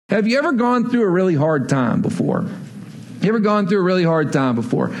Have you ever gone through a really hard time before? You ever gone through a really hard time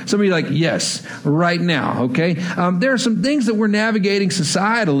before? Somebody like, yes, right now, okay? There are some things that we're navigating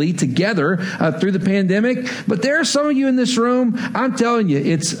societally together through the pandemic, but there are some of you in this room, I'm telling you,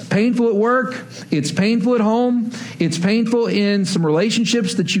 it's painful at work, it's painful at home, it's painful in some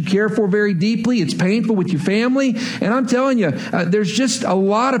relationships that you care for very deeply, it's painful with your family, and I'm telling you, there's just a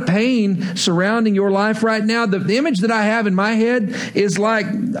lot of pain surrounding your life right now. The image that I have in my head is like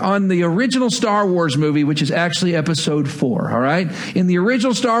on the original Star Wars movie, which is actually episode 4, all right? In the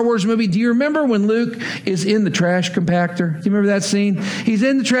original Star Wars movie, do you remember when Luke is in the trash compactor? Do you remember that scene? He's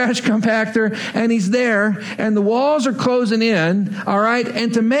in the trash compactor, and he's there, and the walls are closing in, all right?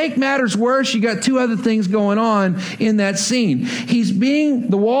 And to make matters worse, you got two other things going on in that scene.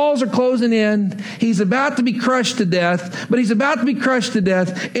 The walls are closing in, he's about to be crushed to death, but he's about to be crushed to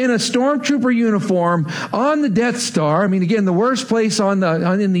death in a stormtrooper uniform on the Death Star. I mean, again, the worst place in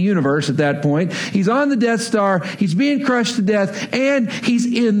the universe at that point. He's on the Death Star, he's being crushed to death, and he's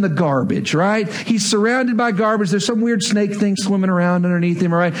in the garbage, right? He's surrounded by garbage. There's some weird snake thing swimming around underneath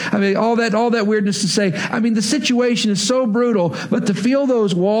him, all right? I mean, all that weirdness to say. I mean, the situation is so brutal, but to feel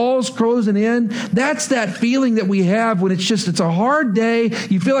those walls closing in, that's that feeling that we have when it's a hard day.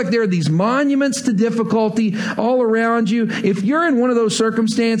 You feel like there are these monuments to difficulty all around you. If you're in one of those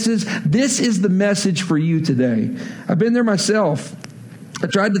circumstances, this is the message for you today. I've been there myself. I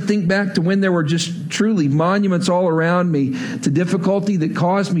tried to think back to when there were just truly monuments all around me to difficulty that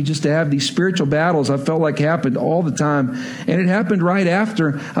caused me just to have these spiritual battles I felt like happened all the time. And it happened right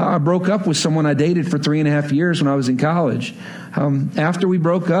after I broke up with someone I dated for 3.5 years when I was in college. After we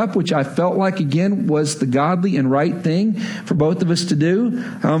broke up, which I felt like, again, was the godly and right thing for both of us to do,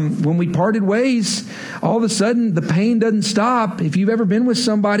 when we parted ways, all of a sudden, the pain doesn't stop. If you've ever been with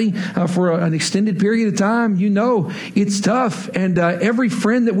somebody for an extended period of time, you know it's tough. And every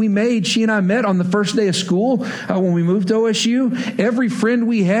friend that we made, she and I met on the first day of school when we moved to OSU. Every friend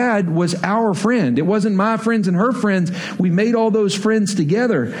we had was our friend. It wasn't my friends and her friends. We made all those friends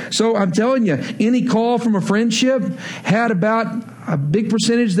together. So I'm telling you, any call from a friendship had about a big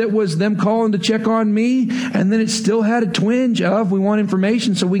percentage that was them calling to check on me, and then it still had a twinge of we want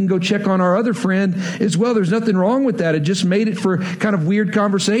information so we can go check on our other friend as well. There's nothing wrong with that. It just made it for kind of weird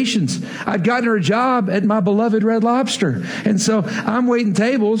conversations. I'd gotten her a job at my beloved Red Lobster, and so I'm waiting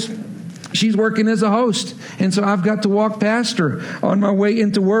tables. She's working as a host, and so I've got to walk past her on my way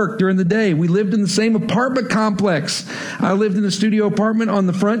into work during the day. We lived in the same apartment complex. I lived in the studio apartment on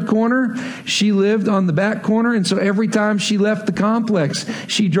the front corner. She lived on the back corner, and so every time she left the complex,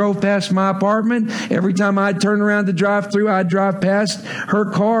 she drove past my apartment. Every time I'd turn around to drive through, I'd drive past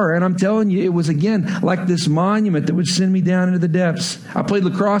her car, and I'm telling you, it was, again, like this monument that would send me down into the depths. I played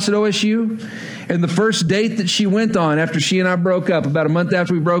lacrosse at OSU, and the first date that she went on after she and I broke up, about a month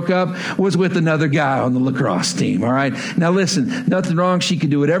after we broke up, was with another guy on the lacrosse team, all right? Now listen, nothing wrong. She could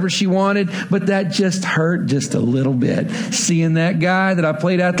do whatever she wanted, but that just hurt just a little bit. Seeing that guy that I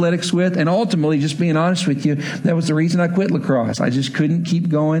played athletics with, and ultimately, just being honest with you, that was the reason I quit lacrosse. I just couldn't keep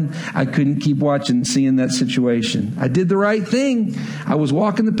going. I couldn't keep watching, seeing that situation. I did the right thing. I was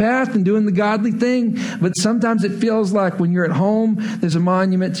walking the path and doing the godly thing, but sometimes it feels like when you're at home, there's a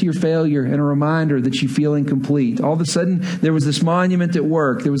monument to your failure and a reminder that you feel incomplete. All of a sudden, there was this monument at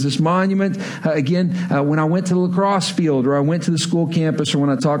work. There was this monument, when I went to the lacrosse field, or I went to the school campus, or when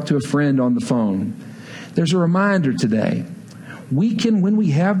I talked to a friend on the phone. There's a reminder today. We can, when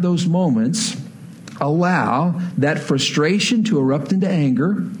we have those moments, allow that frustration to erupt into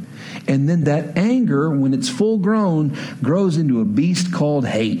anger, and then that anger, when it's full grown, grows into a beast called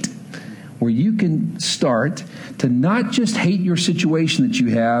hate, where you can start to not just hate your situation that you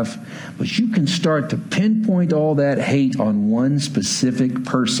have, but you can start to pinpoint all that hate on one specific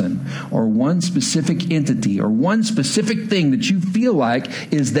person or one specific entity or one specific thing that you feel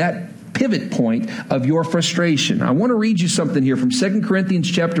like is that pivot point of your frustration. I want to read you something here from 2 Corinthians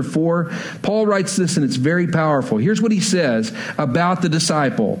chapter 4. Paul writes this, and it's very powerful. Here's what he says about the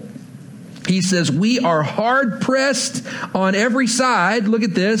disciple. He says, we are hard-pressed on every side, look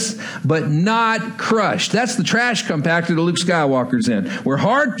at this, but not crushed. That's the trash compactor that Luke Skywalker's in. We're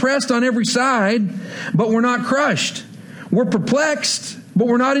hard-pressed on every side, but we're not crushed. We're perplexed, but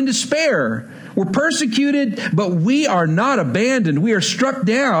we're not in despair. We're persecuted, but we are not abandoned. We are struck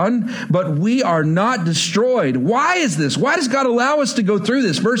down, but we are not destroyed. Why is this? Why does God allow us to go through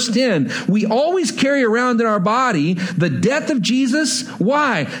this? Verse 10, we always carry around in our body the death of Jesus.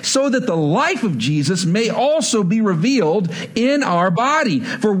 Why? So that the life of Jesus may also be revealed in our body.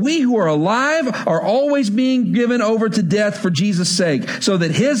 For we who are alive are always being given over to death for Jesus' sake, so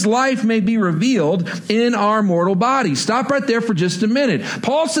that his life may be revealed in our mortal body. Stop right there for just a minute.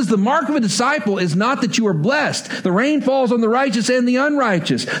 Paul says the mark of a disciple is not that you are blessed. The rain falls on the righteous and the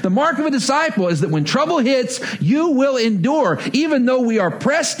unrighteous. The mark of a disciple is that when trouble hits, you will endure, even though we are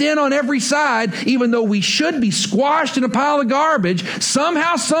pressed in on every side, even though we should be squashed in a pile of garbage.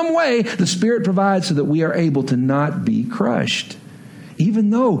 Somehow, some way, the Spirit provides so that we are able to not be crushed.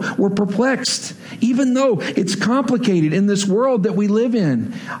 Even though we're perplexed, even though it's complicated in this world that we live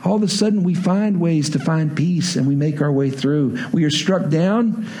in, all of a sudden we find ways to find peace and we make our way through. We are struck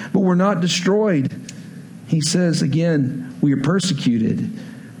down, but we're not destroyed. He says again, we are persecuted,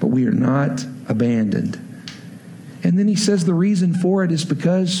 but we are not abandoned. And then he says the reason for it is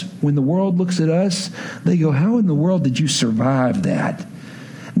because when the world looks at us, they go, how in the world did you survive that?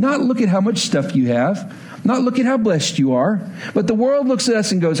 Not look at how much stuff you have. Not look at how blessed you are, but the world looks at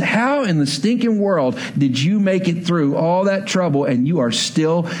us and goes, how in the stinking world did you make it through all that trouble and you are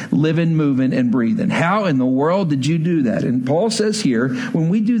still living, moving, and breathing? How in the world did you do that? And Paul says here, when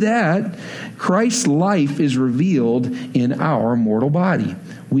we do that, Christ's life is revealed in our mortal body.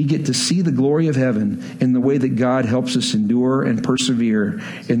 We get to see the glory of heaven in the way that God helps us endure and persevere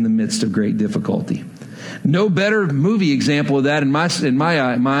in the midst of great difficulty. No better movie example of that in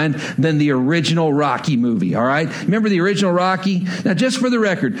my mind than the original Rocky movie, all right? Remember the original Rocky? Now, just for the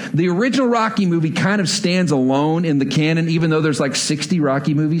record, the original Rocky movie kind of stands alone in the canon, even though there's like 60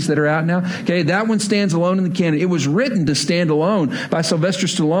 Rocky movies that are out now. Okay, that one stands alone in the canon. It was written to stand alone by Sylvester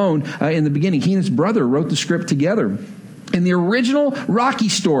Stallone in the beginning. He and his brother wrote the script together. In the original Rocky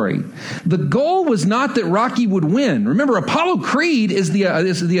story, the goal was not that Rocky would win. Remember, Apollo Creed is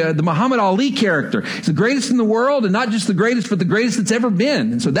the Muhammad Ali character. He's the greatest in the world, and not just the greatest, but the greatest that's ever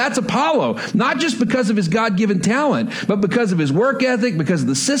been. And so that's Apollo, not just because of his God-given talent, but because of his work ethic, because of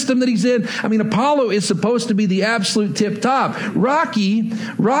the system that he's in. I mean, Apollo is supposed to be the absolute tip top. Rocky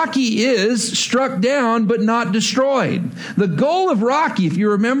is struck down, but not destroyed. The goal of Rocky, if you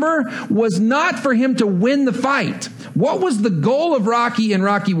remember, was not for him to win the fight. What was the goal of Rocky in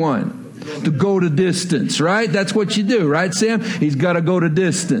Rocky 1? To go to distance, right? That's what you do, right, Sam? He's got to go to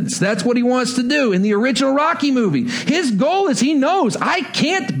distance. That's what he wants to do in the original Rocky movie. His goal is he knows, I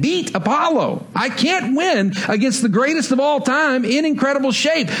can't beat Apollo. I can't win against the greatest of all time in incredible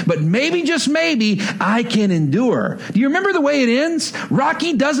shape. But maybe, just maybe, I can endure. Do you remember the way it ends?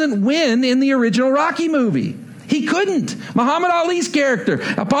 Rocky doesn't win in the original Rocky movie. He couldn't. Muhammad Ali's character,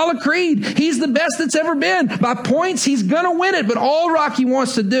 Apollo Creed, he's the best that's ever been. By points, he's going to win it. But all Rocky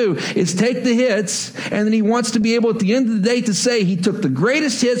wants to do is take the hits, and then he wants to be able at the end of the day to say he took the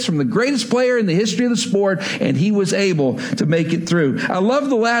greatest hits from the greatest player in the history of the sport, and he was able to make it through. I love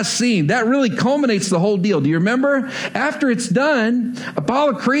the last scene. That really culminates the whole deal. Do you remember? After it's done,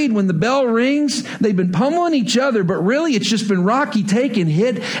 Apollo Creed, when the bell rings, they've been pummeling each other, but really it's just been Rocky taking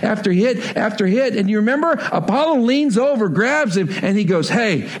hit after hit after hit. And you remember? Apollo leans over, grabs him, and he goes,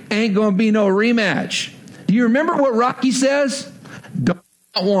 hey, ain't going to be no rematch. Do you remember what Rocky says? Don't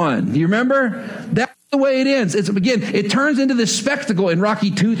want one. Do you remember? That's the way it ends. It turns into this spectacle in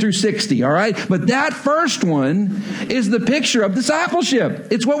Rocky 2 through 60, all right? But that first one is the picture of discipleship.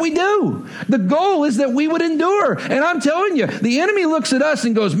 It's what we do. The goal is that we would endure. And I'm telling you, the enemy looks at us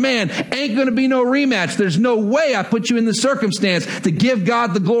and goes, man, ain't going to be no rematch. There's no way I put you in the circumstance to give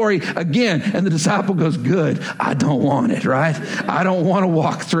God the glory again. And the disciple goes, good, I don't want it, right? I don't want to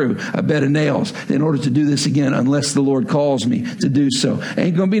walk through a bed of nails in order to do this again unless the Lord calls me to do so.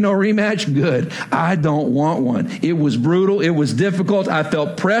 Ain't going to be no rematch? Good. I don't want one. It was brutal. It was difficult. I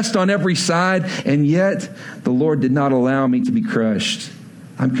felt pressed on every side, and yet the Lord did not allow me to be crushed.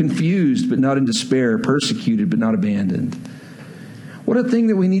 I'm confused, but not in despair, persecuted, but not abandoned. What a thing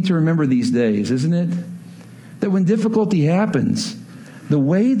that we need to remember these days, isn't it? That when difficulty happens, the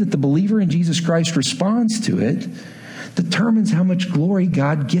way that the believer in Jesus Christ responds to it determines how much glory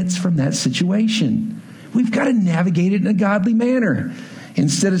God gets from that situation. We've got to navigate it in a godly manner,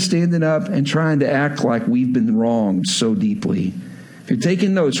 instead of standing up and trying to act like we've been wronged so deeply. If you're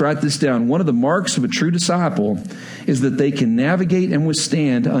taking notes, write this down. One of the marks of a true disciple is that they can navigate and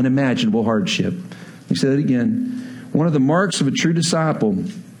withstand unimaginable hardship. Let me say that again. One of the marks of a true disciple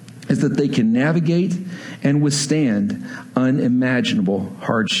is that they can navigate and withstand unimaginable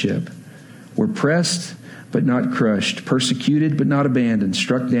hardship. We're pressed but not crushed, persecuted but not abandoned,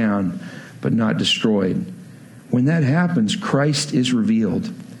 struck down but not destroyed. When that happens, Christ is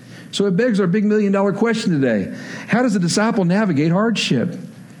revealed. So it begs our big $1 million question today. How does a disciple navigate hardship?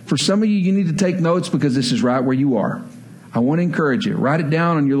 For some of you, you need to take notes because this is right where you are. I want to encourage you. Write it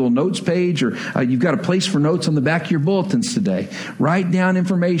down on your little notes page, or you've got a place for notes on the back of your bulletins today. Write down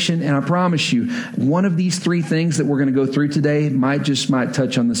information, and I promise you, one of these three things that we're going to go through today might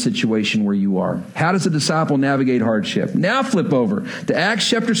touch on the situation where you are. How does a disciple navigate hardship? Now flip over to Acts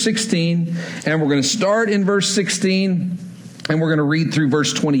chapter 16, and we're going to start in verse 16. And we're going to read through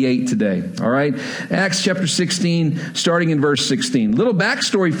verse 28 today. All right. Acts chapter 16, starting in verse 16. Little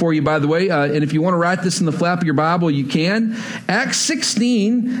backstory for you, by the way. And if you want to write this in the flap of your Bible, you can. Acts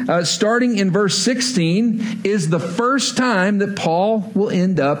 16, starting in verse 16, is the first time that Paul will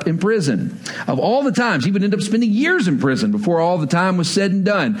end up in prison. Of all the times, he would end up spending years in prison before all the time was said and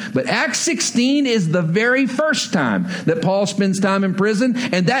done. But Acts 16 is the very first time that Paul spends time in prison.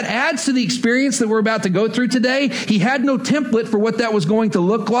 And that adds to the experience that we're about to go through today. He had no template for what that was going to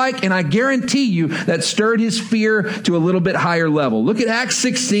look like, and I guarantee you that stirred his fear to a little bit higher level. Look at Acts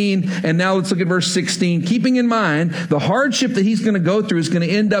 16, and now let's look at verse 16. Keeping in mind, the hardship that he's going to go through is going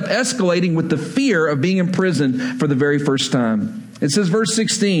to end up escalating with the fear of being in prison for the very first time. It says, verse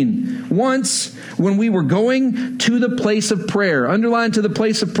 16, once when we were going to the place of prayer, underline to the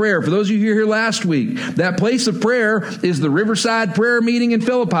place of prayer. For those of you who were here last week, that place of prayer is the Riverside prayer meeting in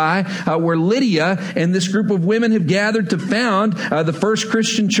Philippi, where Lydia and this group of women have gathered to found the first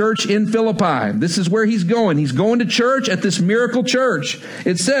Christian church in Philippi. This is where he's going. He's going to church at this miracle church.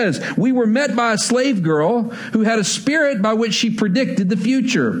 It says, we were met by a slave girl who had a spirit by which she predicted the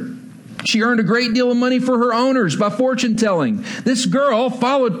future. She earned a great deal of money for her owners by fortune telling. This girl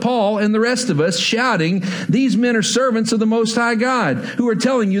followed Paul and the rest of us, shouting, these men are servants of the Most High God, who are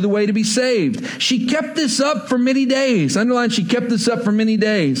telling you the way to be saved. She kept this up for many days. Underline, she kept this up for many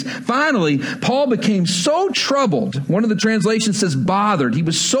days. Finally, Paul became so troubled. One of the translations says bothered. He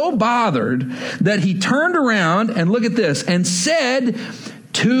was so bothered that he turned around and look at this and said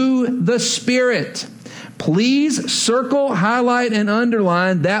to the Spirit. Please circle, highlight, and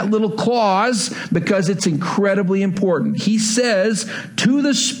underline that little clause because it's incredibly important. He says, to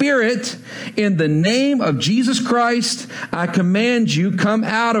the Spirit, in the name of Jesus Christ, I command you, come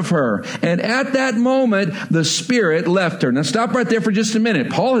out of her. And at that moment, the Spirit left her. Now stop right there for just a minute.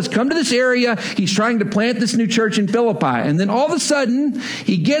 Paul has come to this area. He's trying to plant this new church in Philippi. And then all of a sudden,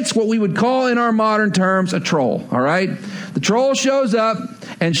 he gets what we would call in our modern terms a troll. All right? The troll shows up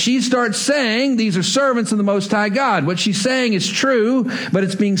and she starts saying, these are servants of the Most High God. What she's saying is true, but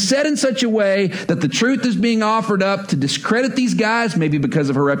it's being said in such a way that the truth is being offered up to discredit these guys, maybe because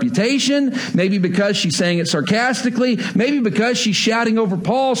of her reputation, maybe because she's saying it sarcastically, maybe because she's shouting over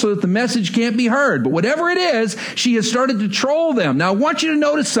Paul so that the message can't be heard. But whatever it is, she has started to troll them. Now, I want you to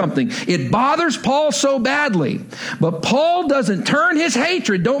notice something. It bothers Paul so badly, but Paul doesn't turn his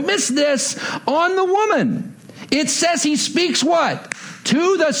hatred, don't miss this, on the woman. It says he speaks what?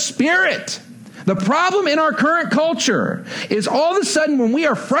 To the Spirit. The problem in our current culture is all of a sudden when we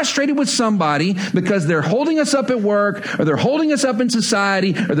are frustrated with somebody because they're holding us up at work, or they're holding us up in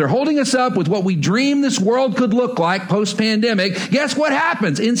society, or they're holding us up with what we dream this world could look like post-pandemic, guess what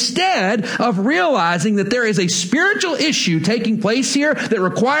happens? Instead of realizing that there is a spiritual issue taking place here that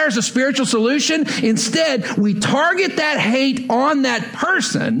requires a spiritual solution, instead we target that hate on that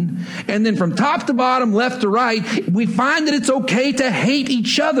person, and then from top to bottom, left to right, we find that it's okay to hate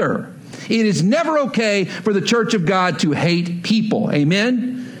each other. It is never okay for the church of God to hate people.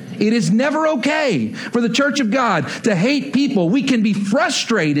 Amen? It is never okay for the church of God to hate people. We can be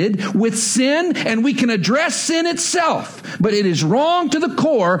frustrated with sin and we can address sin itself. But it is wrong to the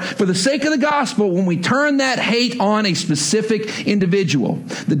core for the sake of the gospel when we turn that hate on a specific individual.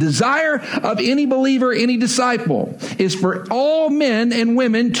 The desire of any believer, any disciple, is for all men and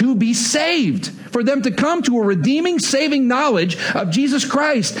women to be saved. For them to come to a redeeming, saving knowledge of Jesus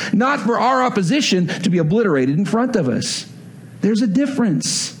Christ, not for our opposition to be obliterated in front of us. There's a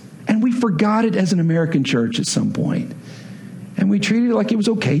difference. And we forgot it as an American church at some point. And we treated it like it was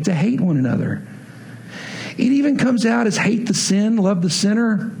okay to hate one another. It even comes out as hate the sin, love the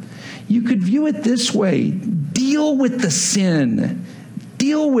sinner. You could view it this way. Deal with the sin.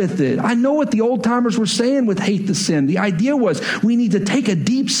 Deal with it. I know what the old timers were saying with hate the sin. The idea was we need to take a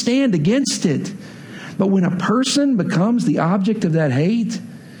deep stand against it. But when a person becomes the object of that hate,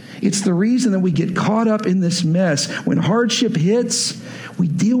 it's the reason that we get caught up in this mess. When hardship hits, we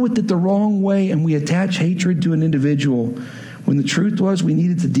deal with it the wrong way and we attach hatred to an individual. When the truth was we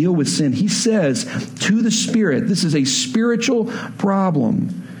needed to deal with sin. He says to the Spirit, this is a spiritual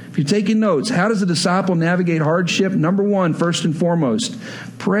problem. If you're taking notes, how does a disciple navigate hardship? Number one, first and foremost,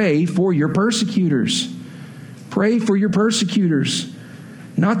 pray for your persecutors. Pray for your persecutors.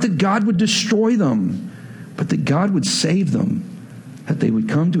 Not that God would destroy them, but that God would save them, that they would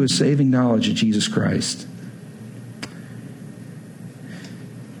come to a saving knowledge of Jesus Christ.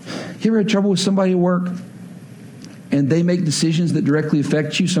 You ever had trouble with somebody at work and they make decisions that directly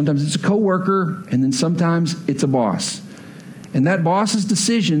affect you? Sometimes it's a coworker, and then sometimes it's a boss. And that boss's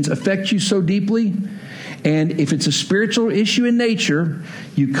decisions affect you so deeply. And if it's a spiritual issue in nature,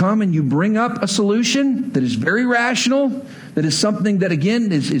 you come and you bring up a solution that is very rational, that is something that,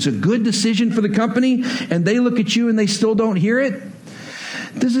 again, is a good decision for the company, and they look at you and they still don't hear it.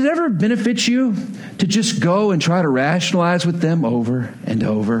 Does it ever benefit you to just go and try to rationalize with them over and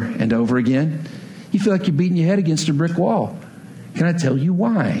over and over again? You feel like you're beating your head against a brick wall. Can I tell you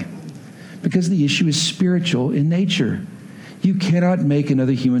why? Because the issue is spiritual in nature. You cannot make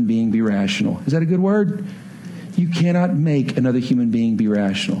another human being be rational. Is that a good word? You cannot make another human being be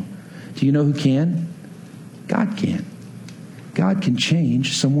rational. Do you know who can? God can. God can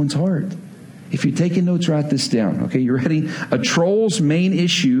change someone's heart. If you're taking notes, write this down. Okay, you ready? A troll's main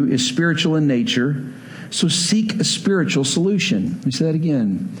issue is spiritual in nature, so seek a spiritual solution. Let me say that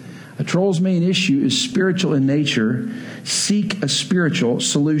again. A troll's main issue is spiritual in nature. Seek a spiritual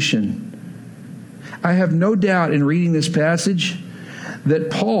solution. I have no doubt in reading this passage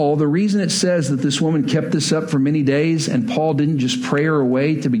that Paul, the reason it says that this woman kept this up for many days and Paul didn't just pray her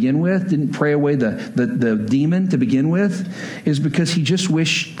away to begin with, didn't pray away the demon to begin with, is because he just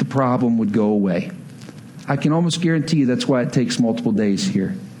wished the problem would go away. I can almost guarantee you that's why it takes multiple days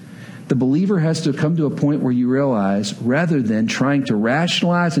here. The believer has to come to a point where you realize, rather than trying to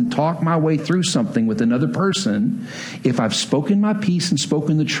rationalize and talk my way through something with another person, if I've spoken my piece and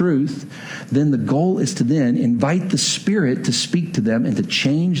spoken the truth, then the goal is to then invite the Spirit to speak to them and to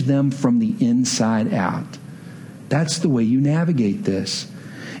change them from the inside out. That's the way you navigate this.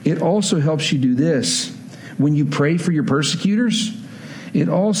 It also helps you do this. When you pray for your persecutors, it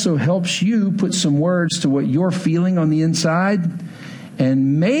also helps you put some words to what you're feeling on the inside.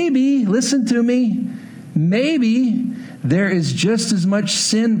 And maybe, listen to me, maybe there is just as much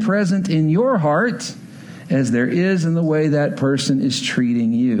sin present in your heart as there is in the way that person is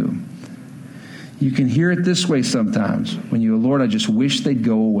treating you. You can hear it this way sometimes when you, Lord, I just wish they'd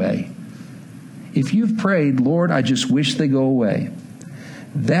go away. If you've prayed, Lord, I just wish they go away,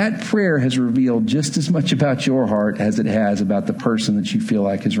 that prayer has revealed just as much about your heart as it has about the person that you feel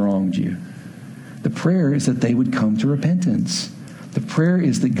like has wronged you. The prayer is that they would come to repentance. The prayer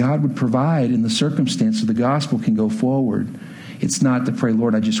is that God would provide in the circumstance so the gospel can go forward. It's not to pray,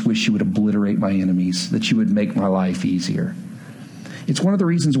 Lord, I just wish you would obliterate my enemies, that you would make my life easier. It's one of the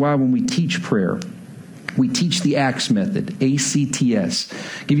reasons why when we teach prayer, we teach the ACTS method, A-C-T-S.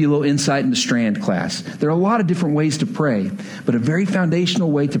 Give you a little insight into Strand class. There are a lot of different ways to pray, but a very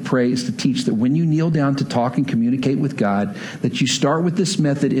foundational way to pray is to teach that when you kneel down to talk and communicate with God, that you start with this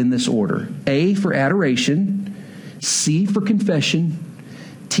method in this order. A for adoration, C for confession,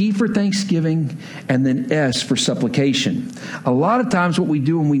 T for thanksgiving, and then S for supplication. A lot of times what we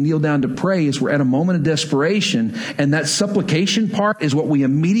do when we kneel down to pray is we're at a moment of desperation, and that supplication part is what we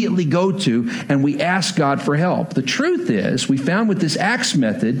immediately go to, and we ask God for help. The truth is, we found with this ACTS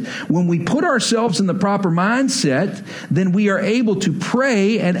method, when we put ourselves in the proper mindset, then we are able to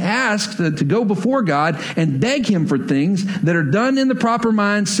pray and ask to go before God and beg Him for things that are done in the proper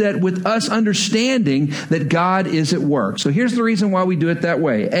mindset with us understanding that God is at work. So here's the reason why we do it that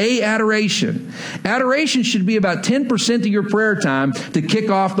way. A, adoration. Adoration should be about 10% of your prayer time to kick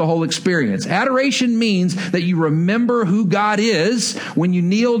off the whole experience. Adoration means that you remember who God is when you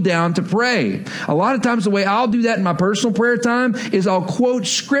kneel down to pray. A lot of times the way I'll do that in my personal prayer time is I'll quote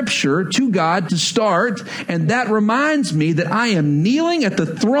scripture to God to start, and that reminds me that I am kneeling at the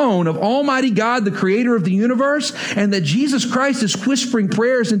throne of Almighty God, the creator of the universe, and that Jesus Christ is whispering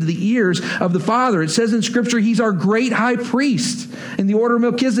prayers into the ears of the Father. It says in scripture, He's our great high priest in the order of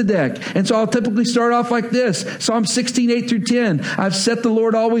Melchizedek. And so I'll typically start off like this. Psalm 16, 8 through 10. I've set the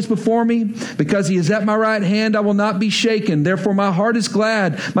Lord always before me. Because He is at my right hand, I will not be shaken. Therefore my heart is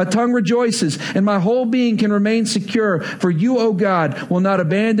glad. My tongue rejoices, and my whole being can remain secure. For you, O God, will not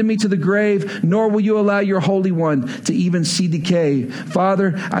abandon me to the grave, nor will you allow your Holy One to even see decay.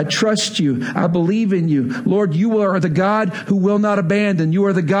 Father, I trust you. I believe in you. Lord, you are the God who will not abandon. You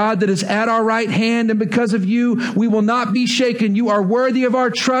are the God that is at our right hand, and because of you, we will not be shaken. You are worthy of our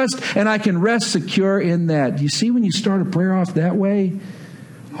trust, and I can rest secure in that. You see, when you start a prayer off that way,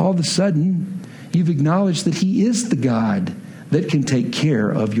 all of a sudden, you've acknowledged that He is the God that can take care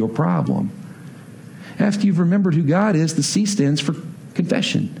of your problem. After you've remembered who God is, the C stands for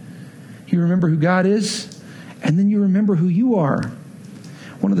confession. You remember who God is, and then you remember who you are.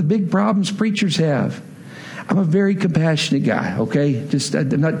 One of the big problems preachers have. I'm a very compassionate guy, okay?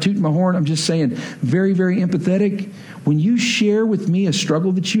 I'm not tooting my horn. I'm just saying, very, very empathetic. When you share with me a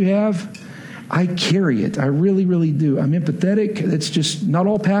struggle that you have, I carry it. I really, really do. I'm empathetic. It's just, not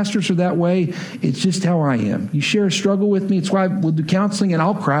all pastors are that way. It's just how I am. You share a struggle with me. It's why we'll do counseling, and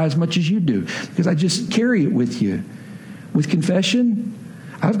I'll cry as much as you do, because I just carry it with you. With confession,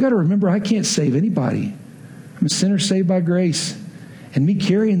 I've got to remember I can't save anybody. I'm a sinner saved by grace. And me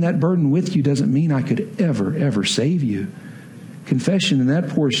carrying that burden with you doesn't mean I could ever save you. Confession in that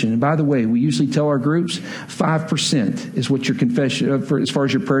portion. And by the way, we usually tell our groups 5% is what your confession, as far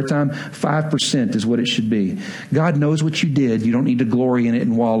as your prayer time, 5% is what it should be. God knows what you did. You don't need to glory in it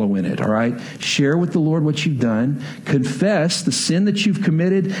and wallow in it, all right? Share with the Lord what you've done. Confess the sin that you've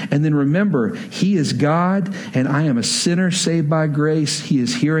committed. And then remember, He is God and I am a sinner saved by grace. He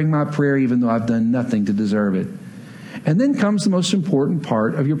is hearing my prayer even though I've done nothing to deserve it. And then comes the most important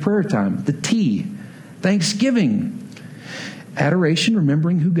part of your prayer time, the T, thanksgiving. Adoration,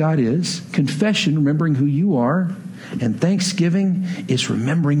 remembering who God is. Confession, remembering who you are. And thanksgiving is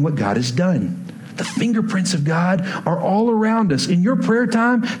remembering what God has done. The fingerprints of God are all around us. In your prayer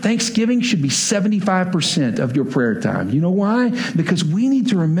time, thanksgiving should be 75% of your prayer time. You know why? Because we need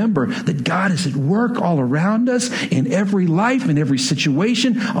to remember that God is at work all around us in every life, in every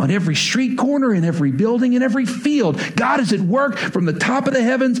situation, on every street corner, in every building, in every field. God is at work from the top of the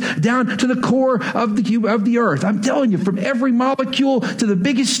heavens down to the core of the earth. I'm telling you, from every molecule to the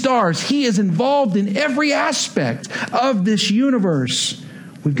biggest stars, He is involved in every aspect of this universe.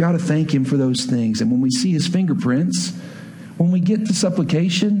 We've got to thank Him for those things. And when we see His fingerprints, when we get to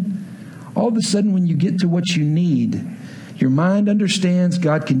supplication, all of a sudden when you get to what you need, your mind understands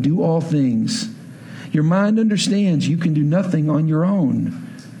God can do all things. Your mind understands you can do nothing on your own.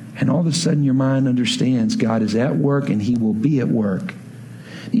 And all of a sudden your mind understands God is at work and He will be at work.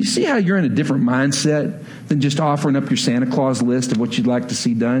 You see how you're in a different mindset than just offering up your Santa Claus list of what you'd like to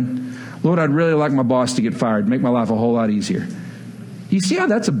see done? Lord, I'd really like my boss to get fired. Make my life a whole lot easier. You see how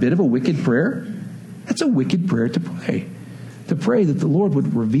that's a bit of a wicked prayer? That's a wicked prayer to pray. To pray that the Lord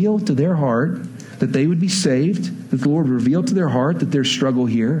would reveal to their heart that they would be saved, that the Lord would reveal to their heart that there's struggle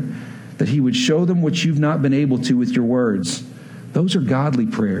here, that He would show them what you've not been able to with your words. Those are godly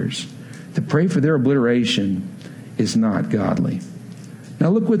prayers. To pray for their obliteration is not godly. Now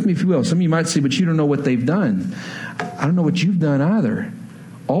look with me if you will. Some of you might say, but you don't know what they've done. I don't know what you've done either.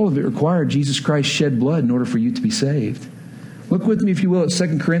 All of it required Jesus Christ shed blood in order for you to be saved. Look with me, if you will, at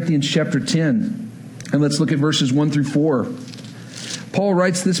 2 Corinthians chapter 10. And let's look at verses 1 through 4. Paul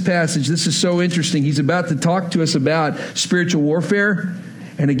writes this passage. This is so interesting. He's about to talk to us about spiritual warfare.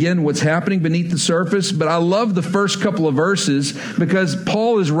 And again, what's happening beneath the surface. But I love the first couple of verses because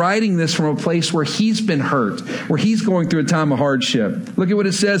Paul is writing this from a place where he's been hurt, where he's going through a time of hardship. Look at what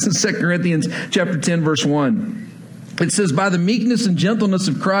it says in 2 Corinthians chapter 10, verse 1. It says, by the meekness and gentleness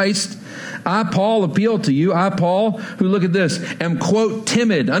of Christ, I, Paul, appeal to you. I, Paul, who, look at this, am, quote,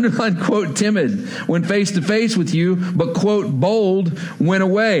 timid, underline, quote, timid, when face to face with you, but, quote, bold when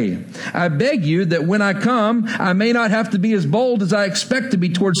away. I beg you that when I come, I may not have to be as bold as I expect to be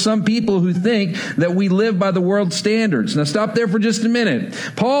towards some people who think that we live by the world's standards. Now, stop there for just a minute.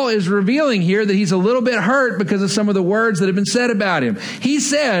 Paul is revealing here that he's a little bit hurt because of some of the words that have been said about him. He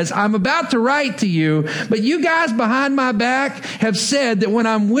says, I'm about to write to you, but you guys behind my back have said that when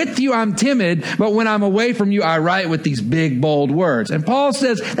I'm with you, I'm timid, but when I'm away from you, I write with these big, bold words. And Paul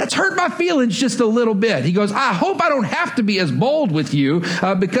says, that's hurt my feelings just a little bit. He goes, I hope I don't have to be as bold with you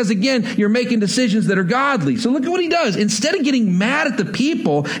because, again, you're making decisions that are godly. So look at what he does. Instead of getting mad at the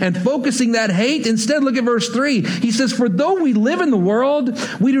people and focusing that hate, instead look at verse 3. He says, for though we live in the world,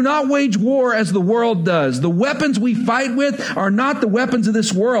 we do not wage war as the world does. The weapons we fight with are not the weapons of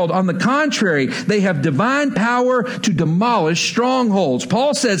this world. On the contrary, they have divine power to demolish strongholds.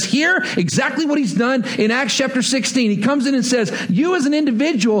 Paul says here exactly what he's done in Acts chapter 16. He comes in and says, you as an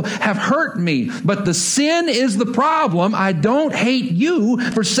individual have hurt me, but the sin is the problem. I don't hate you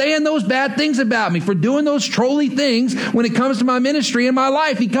for saying those bad things about me, for doing those trolly things when it comes to my ministry and my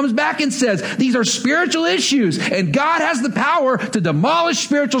life. He comes back and says, these are spiritual issues, and God has the power to demolish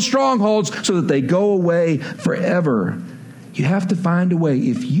spiritual strongholds so that they go away forever. You have to find a way.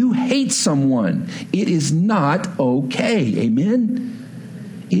 If you hate someone, it is not okay. Amen?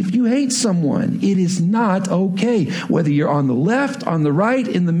 If you hate someone, it is not okay. Whether you're on the left, on the right,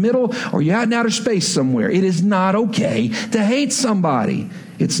 in the middle, or you're out in outer space somewhere, it is not okay to hate somebody.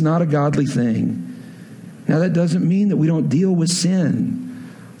 It's not a godly thing. Now, that doesn't mean that we don't deal with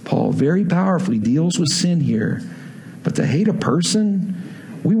sin. Paul very powerfully deals with sin here. But to hate a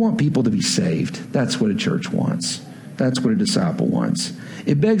person We want people to be saved. That's what a church wants. That's what a disciple wants.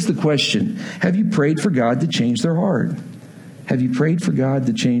 It begs the question, have you prayed for God to change their heart? Have you prayed for God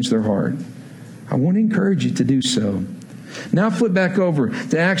to change their heart? I want to encourage you to do so. Now flip back over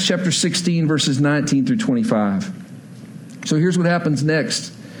to Acts chapter 16, verses 19 through 25. So here's what happens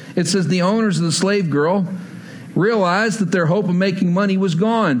next. It says, the owners of the slave girl realized that their hope of making money was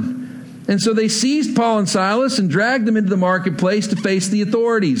gone. And so they seized Paul and Silas and dragged them into the marketplace to face the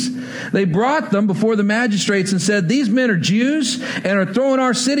authorities. They brought them before the magistrates and said, these men are Jews and are throwing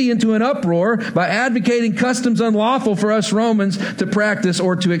our city into an uproar by advocating customs unlawful for us Romans to practice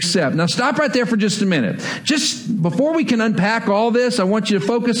or to accept. Now stop right there for just a minute. Just before we can unpack all this, I want you to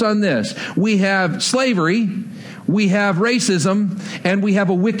focus on this. We have slavery, we have racism, and we have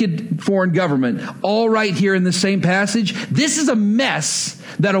a wicked foreign government, all right here in the same passage. This is a mess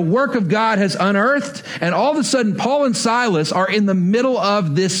that a work of God has unearthed, and all of a sudden Paul and Silas are in the middle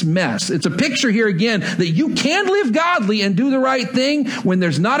of this mess. It's a picture here again that you can live godly and do the right thing when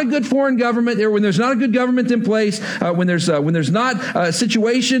there's not a good foreign government, or when there's not a good government in place, when there's not a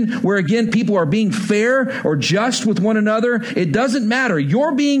situation where again people are being fair or just with one another. It doesn't matter.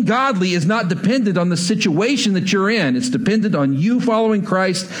 Your being godly is not dependent on the situation that you're in. It's dependent on you following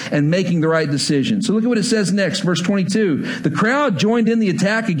Christ and making the right decision. So look at what it says next, verse 22. The crowd joined in the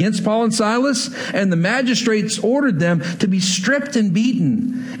attack against Paul and Silas, and the magistrates ordered them to be stripped and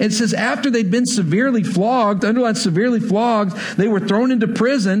beaten. It says after they'd been severely flogged, underline severely flogged, they were thrown into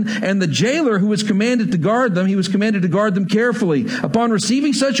prison, and the jailer who was commanded to guard them, he was commanded to guard them carefully. Upon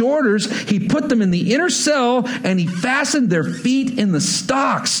receiving such orders, he put them in the inner cell, and he fastened their feet in the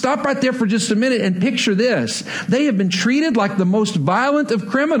stocks. Stop right there for just a minute and picture this. They have been treated like the most violent of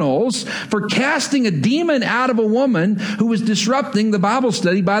criminals for casting a demon out of a woman who was disrupting the Bible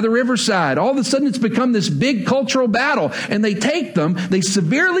study by the riverside. All of a sudden it's become this big cultural battle, and they take them, they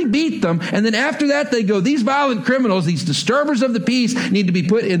severely beat them, and then after that they go, these violent criminals, these disturbers of the peace need to be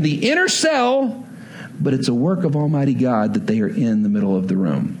put in the inner cell, but it's a work of Almighty God that they are in the middle of the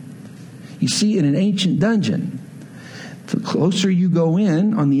room. You see, in an ancient dungeon, the closer you go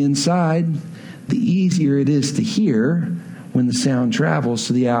in on the inside, the easier it is to hear when the sound travels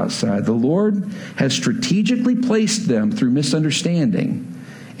to the outside. The Lord has strategically placed them through misunderstanding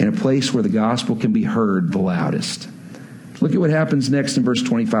in a place where the gospel can be heard the loudest. Look at what happens next in verse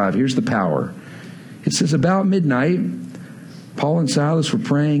 25. Here's the power. It says, about midnight, Paul and Silas were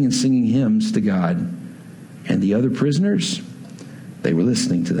praying and singing hymns to God, and the other prisoners, they were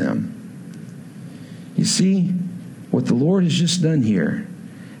listening to them. You see, what the Lord has just done here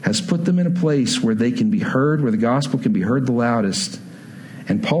has put them in a place where they can be heard, where the gospel can be heard the loudest.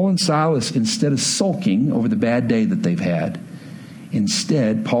 And Paul and Silas, instead of sulking over the bad day that they've had,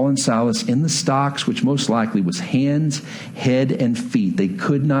 instead, Paul and Silas in the stocks, which most likely was hands, head, and feet. They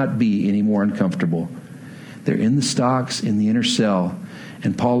could not be any more uncomfortable. They're in the stocks in the inner cell.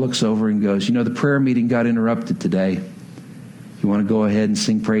 And Paul looks over and goes, you know, the prayer meeting got interrupted today. You want to go ahead and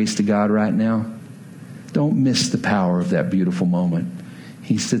sing praise to God right now? Don't miss the power of that beautiful moment.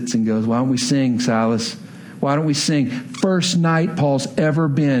 He sits and goes, why don't we sing, Silas? Why don't we sing? First night Paul's ever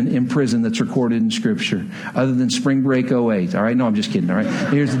been in prison that's recorded in Scripture, other than spring break 08. All right? No, I'm just kidding. All right?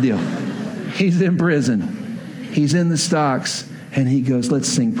 Here's the deal. He's in prison. He's in the stocks. And he goes, let's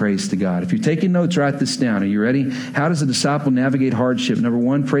sing praise to God. If you're taking notes, write this down. Are you ready? How does a disciple navigate hardship? Number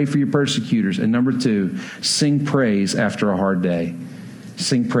one, pray for your persecutors. And number two, sing praise after a hard day.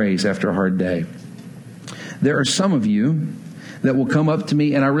 Sing praise after a hard day. There are some of you that will come up to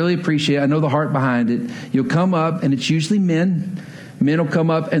me, and I really appreciate it. I know the heart behind it. You'll come up, and it's usually men. Men will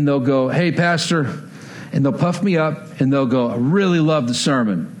come up, and they'll go, hey, Pastor, and they'll puff me up, and they'll go, I really love the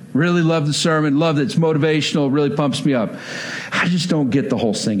sermon. Really love the sermon. Love that it's motivational. Really pumps me up. I just don't get the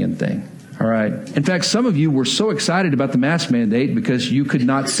whole singing thing. All right. In fact, some of you were so excited about the mask mandate because you could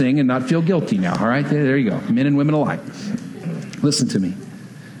not sing and not feel guilty now. All right. There you go. Men and women alike. Listen to me.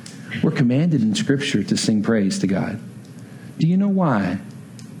 We're commanded in Scripture to sing praise to God. Do you know why?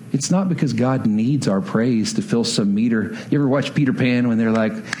 It's not because God needs our praise to fill some meter. You ever watch Peter Pan when they're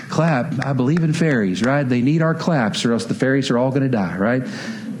like, clap, I believe in fairies, right? They need our claps or else the fairies are all going to die, right?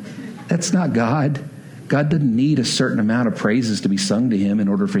 That's not God. God doesn't need a certain amount of praises to be sung to him in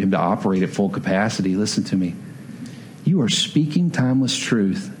order for him to operate at full capacity. Listen to me. You are speaking timeless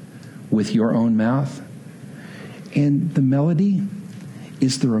truth with your own mouth. And the melody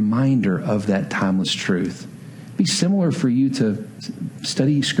is the reminder of that timeless truth. It'd be similar for you to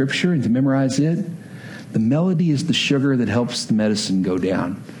study Scripture and to memorize it. The melody is the sugar that helps the medicine go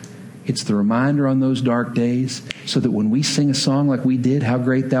down. It's the reminder on those dark days so that when we sing a song like we did, How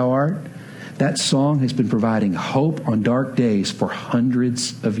Great Thou Art, That song has been providing hope on dark days for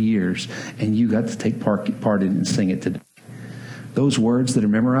hundreds of years, and you got to take part in it and sing it today. Those words that are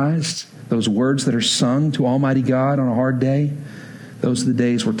memorized, those words that are sung to Almighty God on a hard day, those are the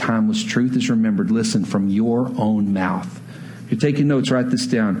days where timeless truth is remembered. Listen, from your own mouth. If you're taking notes, write this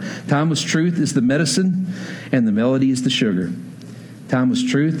down. Timeless truth is the medicine, and the melody is the sugar. Timeless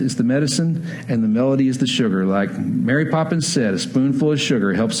truth is the medicine, and the melody is the sugar. Like Mary Poppins said, a spoonful of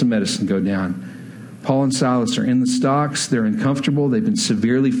sugar helps the medicine go down. Paul and Silas are in the stocks. They're uncomfortable. They've been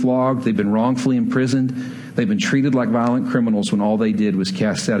severely flogged. They've been wrongfully imprisoned. They've been treated like violent criminals when all they did was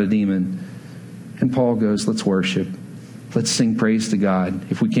cast out a demon. And Paul goes, let's worship. Let's sing praise to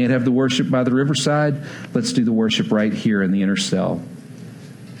God. If we can't have the worship by the riverside, let's do the worship right here in the inner cell.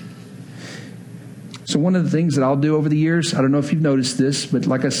 So one of the things that I'll do over the years, I don't know if you've noticed this, but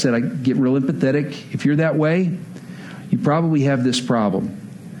like I said, I get real empathetic. If you're that way, you probably have this problem.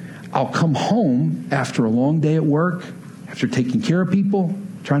 I'll come home after a long day at work, after taking care of people,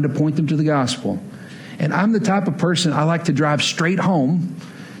 trying to point them to the gospel. And I'm the type of person, I like to drive straight home,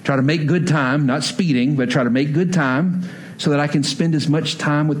 try to make good time, not speeding, but try to make good time so that I can spend as much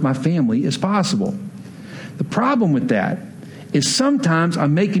time with my family as possible. The problem with that is sometimes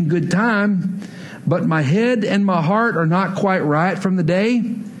I'm making good time, but my head and my heart are not quite right from the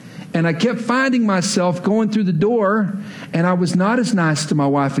day. And I kept finding myself going through the door, and I was not as nice to my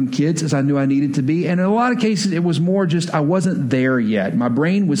wife and kids as I knew I needed to be. And in a lot of cases, it was more just I wasn't there yet. My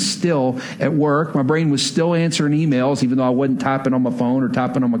brain was still at work. My brain was still answering emails, even though I wasn't typing on my phone or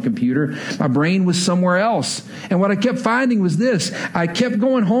typing on my computer. My brain was somewhere else. And what I kept finding was this. I kept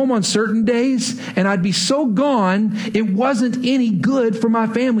going home on certain days, and I'd be so gone, it wasn't any good for my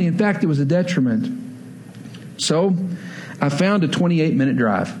family. In fact, it was a detriment. So I found a 28-minute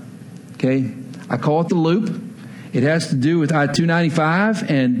drive. Okay, I call it the Loop. It has to do with I-295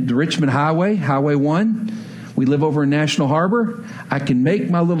 and the Richmond Highway, Highway 1. We live over in National Harbor. I can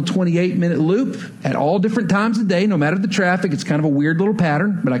make my little 28-minute loop at all different times of day, no matter the traffic. It's kind of a weird little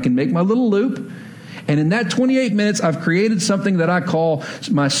pattern, but I can make my little loop. And in that 28 minutes, I've created something that I call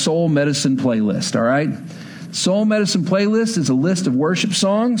my soul medicine playlist, all right? Soul Medicine Playlist is a list of worship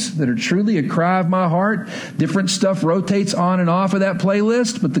songs that are truly a cry of my heart. Different stuff rotates on and off of that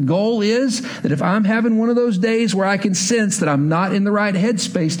playlist, but the goal is that if I'm having one of those days where I can sense that I'm not in the right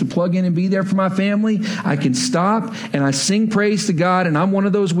headspace to plug in and be there for my family, I can stop and I sing praise to God, and I'm one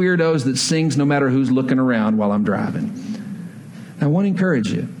of those weirdos that sings no matter who's looking around while I'm driving. I want to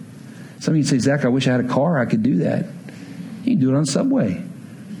encourage you. Some of you say, Zack, I wish I had a car. I could do that. You can do it on Subway.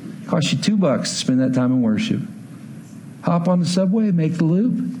 Costs you $2 to spend that time in worship. Hop on the subway, make the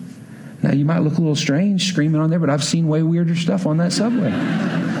loop. Now, you might look a little strange screaming on there, but I've seen way weirder stuff on that subway.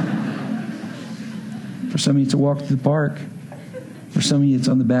 For some of you, it's a walk to the park. For some of you, it's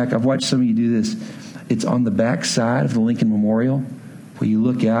on the back. I've watched some of you do this. It's on the back side of the Lincoln Memorial, where you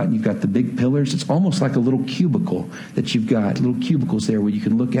look out and you've got the big pillars. It's almost like a little cubicle that you've got, little cubicles there where you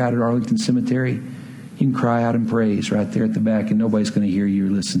can look out at Arlington Cemetery. You can cry out in praise right there at the back, and nobody's going to hear you or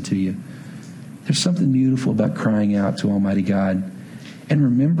listen to you. There's something beautiful about crying out to Almighty God and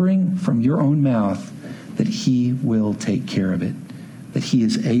remembering from your own mouth that He will take care of it, that He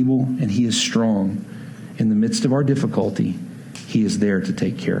is able and He is strong. In the midst of our difficulty, He is there to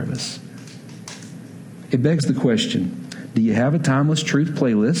take care of us. It begs the question, do you have a timeless truth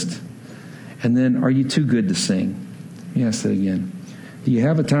playlist? And then, are you too good to sing? Let me ask that again. Do you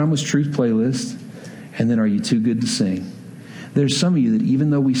have a timeless truth playlist? And then, are you too good to sing? There's some of you that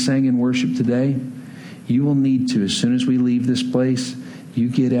even though we sang in worship today, you will need to, as soon as we leave this place, you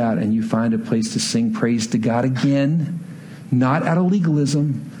get out and you find a place to sing praise to God again, not out of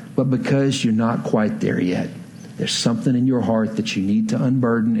legalism, but because you're not quite there yet. There's something in your heart that you need to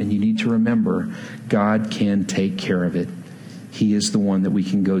unburden, and you need to remember God can take care of it. He is the one that we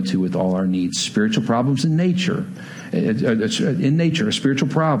can go to with all our needs. Spiritual problems in nature, a spiritual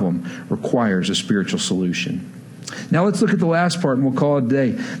problem requires a spiritual solution. Now let's look at the last part, and we'll call it a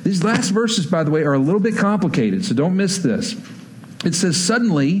day. These last verses, by the way, are a little bit complicated, so don't miss this. It says,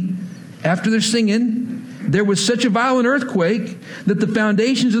 suddenly, after they're singing, there was such a violent earthquake that the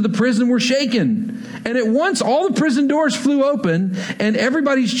foundations of the prison were shaken. And at once all the prison doors flew open, and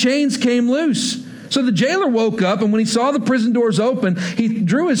everybody's chains came loose. So the jailer woke up, and when he saw the prison doors open, he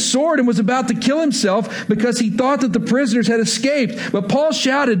drew his sword and was about to kill himself because he thought that the prisoners had escaped. But Paul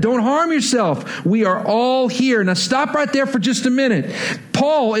shouted, "Don't harm yourself. We are all here." Now stop right there for just a minute.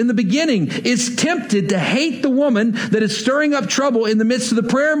 Paul, in the beginning, is tempted to hate the woman that is stirring up trouble in the midst of the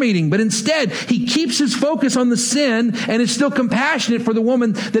prayer meeting. But instead, he keeps his focus on the sin and is still compassionate for the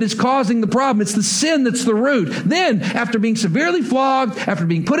woman that is causing the problem. It's the sin that's the root. Then, after being severely flogged, after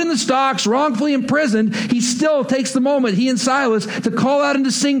being put in the stocks, wrongfully imprisoned, he still takes the moment, he and Silas, to call out and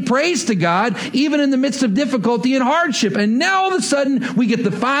to sing praise to God, even in the midst of difficulty and hardship. And now all of a sudden, we get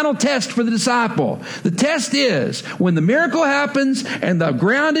the final test for the disciple. The test is when the miracle happens and the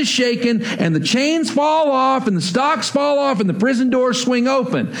ground is shaken and the chains fall off and the stocks fall off and the prison doors swing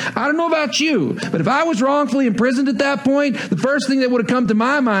open. I don't know about you, but if I was wrongfully imprisoned at that point, the first thing that would have come to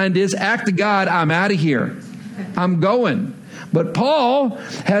my mind is, act to God, I'm out of here. I'm going. But Paul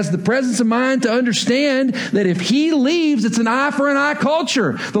has the presence of mind to understand that if he leaves, it's an eye for an eye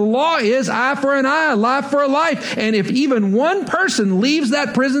culture. The law is eye for an eye, life for a life. And if even one person leaves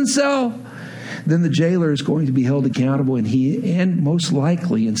that prison cell, then the jailer is going to be held accountable, and most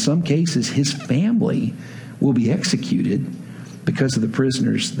likely, in some cases, his family will be executed because of the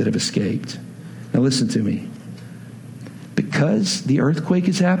prisoners that have escaped. Now listen to me. Because the earthquake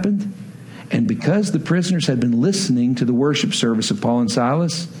has happened, and because the prisoners had been listening to the worship service of Paul and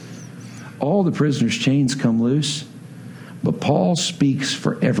Silas, all the prisoners' chains come loose. But Paul speaks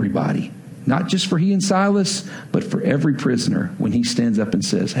for everybody, not just for he and Silas, but for every prisoner when he stands up and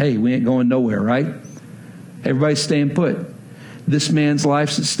says, hey, we ain't going nowhere, right? Everybody's staying put. This man's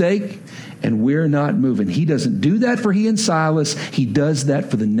life's at stake, and we're not moving. He doesn't do that for he and Silas. He does that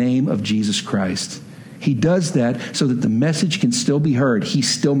for the name of Jesus Christ. He does that so that the message can still be heard. He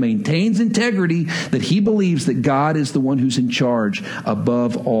still maintains integrity, that he believes that God is the one who's in charge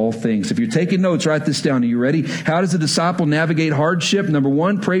above all things. If you're taking notes, write this down. Are you ready? How does a disciple navigate hardship? Number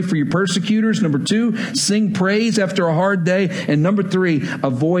 1, pray for your persecutors. Number 2, sing praise after a hard day. And number 3,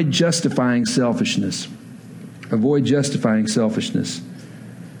 avoid justifying selfishness. Avoid justifying selfishness.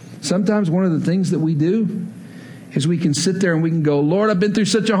 Sometimes one of the things that we do is we can sit there and we can go, Lord, I've been through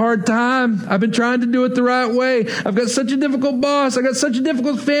such a hard time. I've been trying to do it the right way. I've got such a difficult boss. I got such a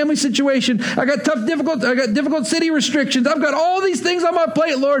difficult family situation. I got difficult city restrictions. I've got all these things on my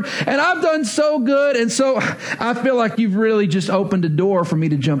plate, Lord, and I've done so good. And so I feel like you've really just opened a door for me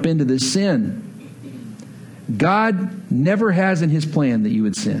to jump into this sin. God never has in his plan that you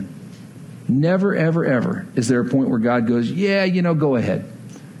would sin. Never, ever, ever is there a point where God goes, yeah, go ahead.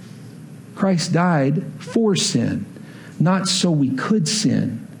 Christ died for sin, not so we could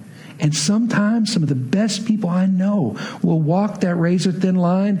sin. And sometimes some of the best people I know will walk that razor thin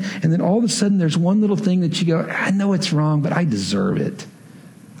line, and then all of a sudden there's one little thing that you go, I know it's wrong, but I deserve it.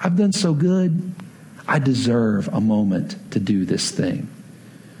 I've done so good. I deserve a moment to do this thing.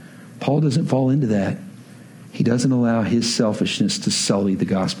 Paul doesn't fall into that. He doesn't allow his selfishness to sully the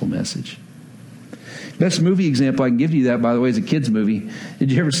gospel message. Best movie example I can give you that, by the way, is a kid's movie.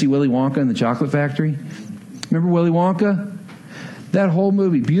 Did you ever see Willy Wonka and the Chocolate Factory? Remember Willy Wonka? That whole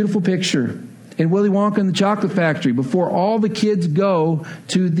movie, beautiful picture. In Willy Wonka and the Chocolate Factory, before all the kids go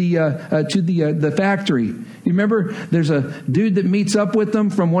to the factory, you remember there's a dude that meets up with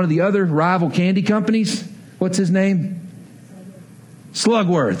them from one of the other rival candy companies. What's his name?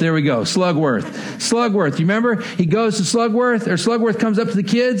 Slugworth. There we go. Slugworth. You remember? He goes to Slugworth comes up to the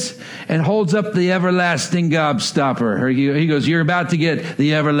kids and holds up the everlasting gobstopper. He goes, you're about to get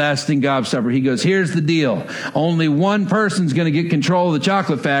the everlasting gobstopper. He goes, here's the deal. Only one person's going to get control of the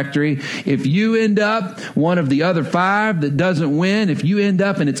chocolate factory. If you end up one of the other 5 that doesn't win, if you end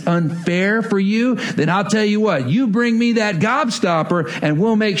up and it's unfair for you, then I'll tell you what, you bring me that gobstopper and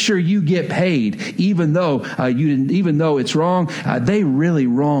we'll make sure you get paid. Even though it's wrong, they really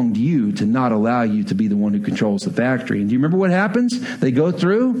wronged you to not allow you to be the one who controls the factory. And do you remember what happens? They go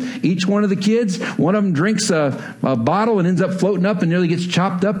through, each one of the kids, one of them drinks a bottle and ends up floating up and nearly gets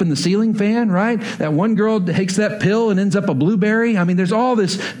chopped up in the ceiling fan, right? That one girl takes that pill and ends up a blueberry. I mean, there's all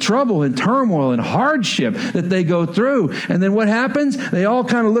this trouble and turmoil and hardship that they go through. And then what happens? They all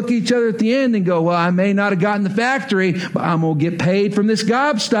kind of look at each other at the end and go, well, I may not have gotten the factory, but I'm going to get paid from this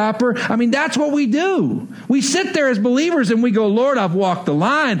gobstopper. I mean, that's what we do. We sit there as believers and we go, Lord, I've walked the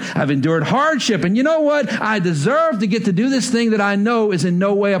line. I've endured hardship. And you know what? I deserve to get to do this thing that I know is in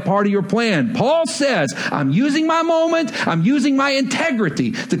no way a part of your plan. Paul says, I'm using my moment. I'm using my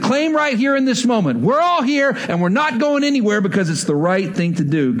integrity to claim right here in this moment. We're all here and we're not going anywhere because it's the right thing to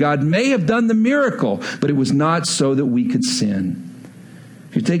do. God may have done the miracle, but it was not so that we could sin.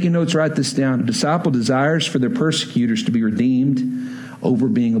 If you're taking notes, write this down. A disciple desires for their persecutors to be redeemed over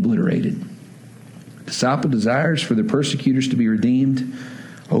being obliterated. Disciple desires for their persecutors to be redeemed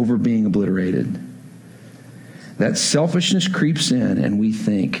over being obliterated. that selfishness creeps in and we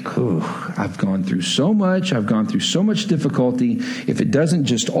think, I've gone through so much. I've gone through so much difficulty. If it doesn't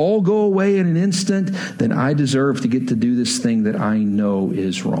just all go away in an instant, then I deserve to get to do this thing that I know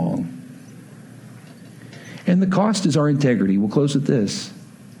is wrong. And the cost is our integrity. We'll close with this.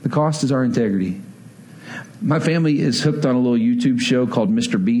 The cost is our integrity. My family is hooked on a little YouTube show called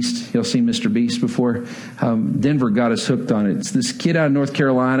Mr. Beast. Y'all seen Mr. Beast before? Denver got us hooked on it. It's this kid out of North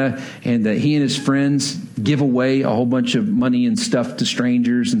Carolina, and he and his friends give away a whole bunch of money and stuff to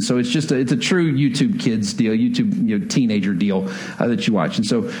strangers. And so it's just it's a true YouTube kids deal, YouTube teenager deal that you watch. And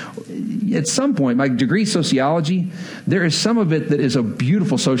so at some point, my degree sociology, there is some of it that is a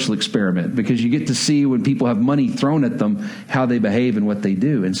beautiful social experiment because you get to see when people have money thrown at them, how they behave and what they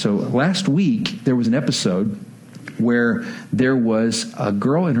do. And so last week, there was an episode where there was a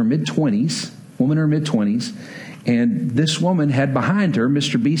girl in her mid-20s, woman in her mid-20s, and this woman had behind her,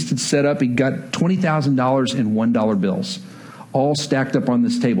 Mr. Beast had set up, he got $20,000 in $1 bills, all stacked up on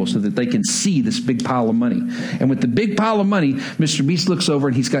this table so that they can see this big pile of money. And with the big pile of money, Mr. Beast looks over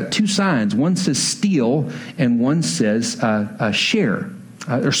and he's got two signs. One says steal and one says share.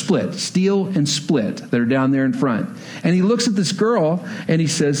 Or split, steal and split that are down there in front. And he looks at this girl and he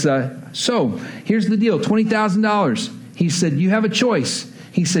says, so here's the deal, $20,000. He said, you have a choice.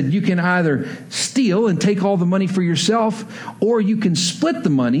 He said, you can either steal and take all the money for yourself, or you can split the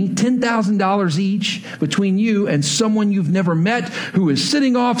money, $10,000 each, between you and someone you've never met who is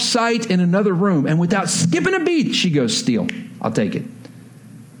sitting off site in another room. And without skipping a beat, she goes, steal. I'll take it.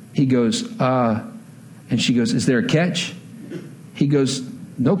 He goes, and she goes, is there a catch? He goes,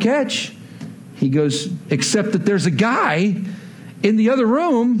 no catch. He goes, except that there's a guy in the other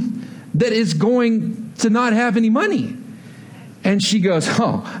room that is going to not have any money. And she goes,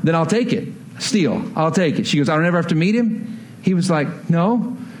 then I'll take it. Steal. I'll take it. She goes, I don't ever have to meet him? He was like,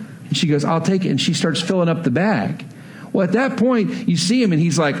 no. And she goes, I'll take it. And she starts filling up the bag. Well, at that point, you see him and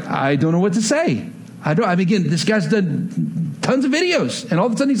he's like, I don't know what to say. Again, this guy's done tons of videos. And all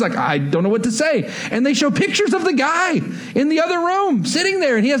of a sudden he's like, I don't know what to say. And they show pictures of the guy in the other room sitting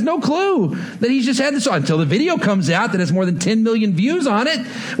there. And he has no clue that he's just had this until the video comes out that has more than 10 million views on it,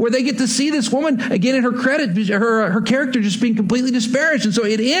 where they get to see this woman, again, in her credit, her character just being completely disparaged. And so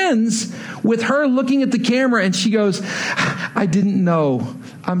it ends with her looking at the camera and she goes, I didn't know.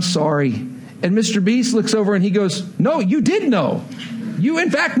 I'm sorry. And Mr. Beast looks over and he goes, no, you did know. You, in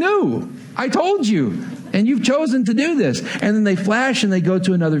fact, knew. I told you, and you've chosen to do this. And then they flash and they go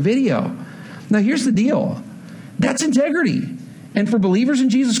to another video. Now, here's the deal. That's integrity. And for believers in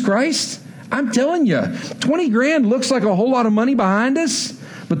Jesus Christ, I'm telling you, 20 grand looks like a whole lot of money behind us,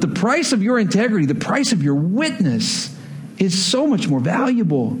 but the price of your integrity, the price of your witness is so much more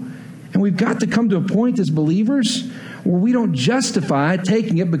valuable. And we've got to come to a point as believers where we don't justify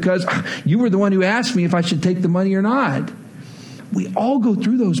taking it because you were the one who asked me if I should take the money or not. We all go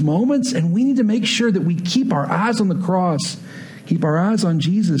through those moments, and we need to make sure that we keep our eyes on the cross, keep our eyes on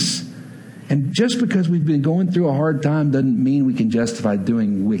Jesus. And just because we've been going through a hard time doesn't mean we can justify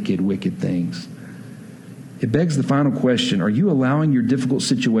doing wicked, wicked things. It begs the final question, are you allowing your difficult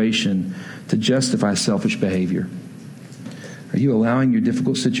situation to justify selfish behavior? Are you allowing your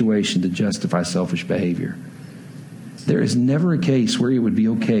difficult situation to justify selfish behavior? There is never a case where it would be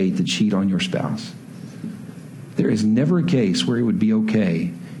okay to cheat on your spouse. There is never a case where it would be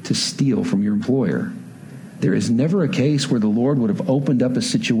okay to steal from your employer. There is never a case where the Lord would have opened up a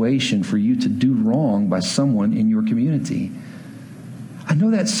situation for you to do wrong by someone in your community. I know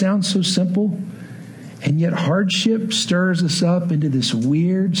that sounds so simple, and yet hardship stirs us up into this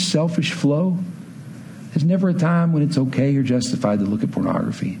weird, selfish flow. There's never a time when it's okay or justified to look at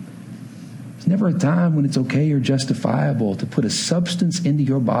pornography. There's never a time when it's okay or justifiable to put a substance into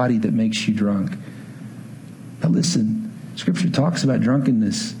your body that makes you drunk. Now listen, Scripture talks about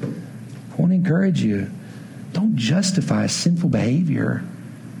drunkenness. I want to encourage you, don't justify sinful behavior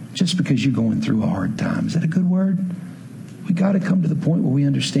just because you're going through a hard time. Is that a good word? We got to come to the point where we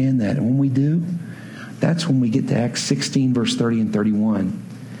understand that. And when we do, that's when we get to Acts 16, verse 30 and 31.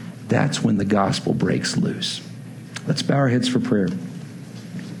 That's when the gospel breaks loose. Let's bow our heads for prayer.